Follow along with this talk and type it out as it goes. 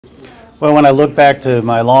Well, when I look back to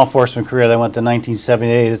my law enforcement career that went to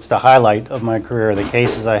 1978, it's the highlight of my career. The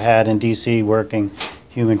cases I had in D.C. working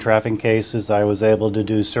human trafficking cases, I was able to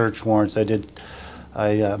do search warrants.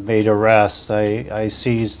 I made arrests. I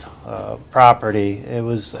seized property. It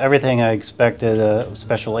was everything I expected a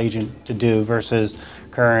special agent to do versus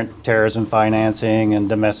current terrorism financing and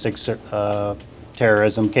domestic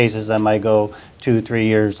terrorism cases that might go 2-3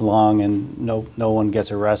 years long and no one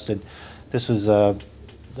gets arrested. This was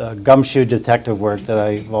the gumshoe detective work that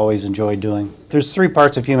I've always enjoyed doing. There's 3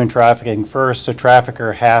 parts of human trafficking. First, the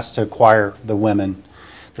trafficker has to acquire the women.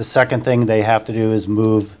 The second thing they have to do is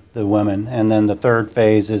move the women. And then the third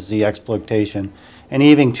phase is the exploitation. And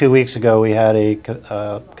even 2 weeks ago, we had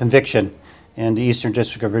a conviction in the Eastern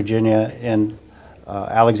District of Virginia in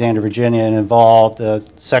Alexandria, Virginia, and involved the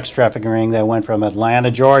sex trafficking ring that went from Atlanta,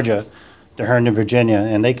 Georgia to Herndon, Virginia.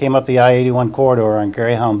 And they came up the I-81 corridor on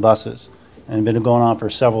Greyhound buses. And been going on for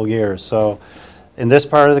several years. So in this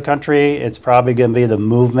part of the country, it's probably going to be the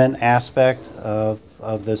movement aspect of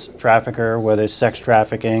this trafficker, whether it's sex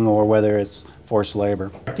trafficking or whether it's forced labor.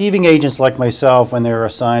 Thieving agents like myself, when they're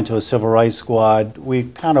assigned to a civil rights squad, we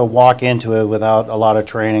kind of walk into it without a lot of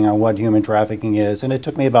training on what human trafficking is. And it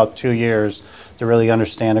took me about 2 years to really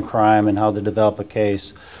understand a crime and how to develop a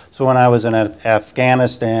case. So when I was in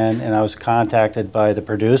Afghanistan and I was contacted by the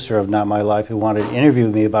producer of Not My Life who wanted to interview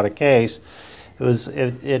me about a case,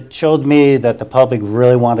 it showed me that the public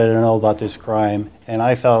really wanted to know about this crime, and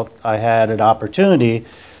I felt I had an opportunity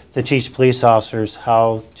to teach police officers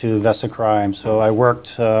how to investigate crime. So I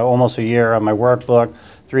worked almost a year on my workbook.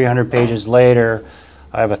 300 pages later,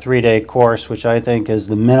 I have a 3-day course, which I think is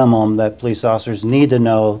the minimum that police officers need to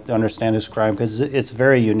know to understand this crime, because it's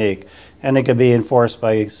very unique, and it could be enforced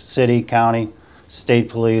by city, county, state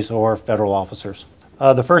police, or federal officers.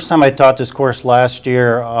 The first time I taught this course last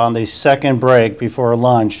year, on the second break before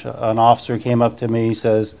lunch, an officer came up to me. He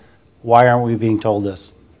says, "Why aren't we being told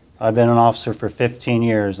this? I've been an officer for 15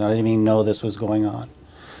 years and I didn't even know this was going on."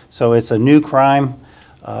 So it's a new crime.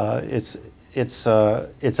 It's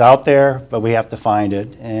out there, but we have to find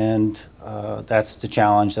it, and that's the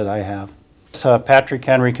challenge that I have. Patrick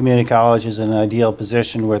Henry Community College is in an ideal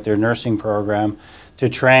position with their nursing program to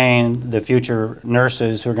train the future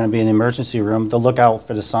nurses who are going to be in the emergency room to look out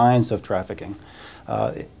for the signs of trafficking.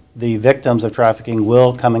 The victims of trafficking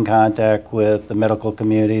will come in contact with the medical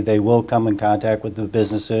community, they will come in contact with the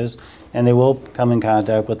businesses, and they will come in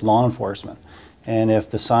contact with law enforcement. And if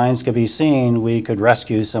the signs could be seen, we could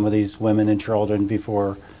rescue some of these women and children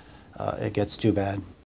before it gets too bad.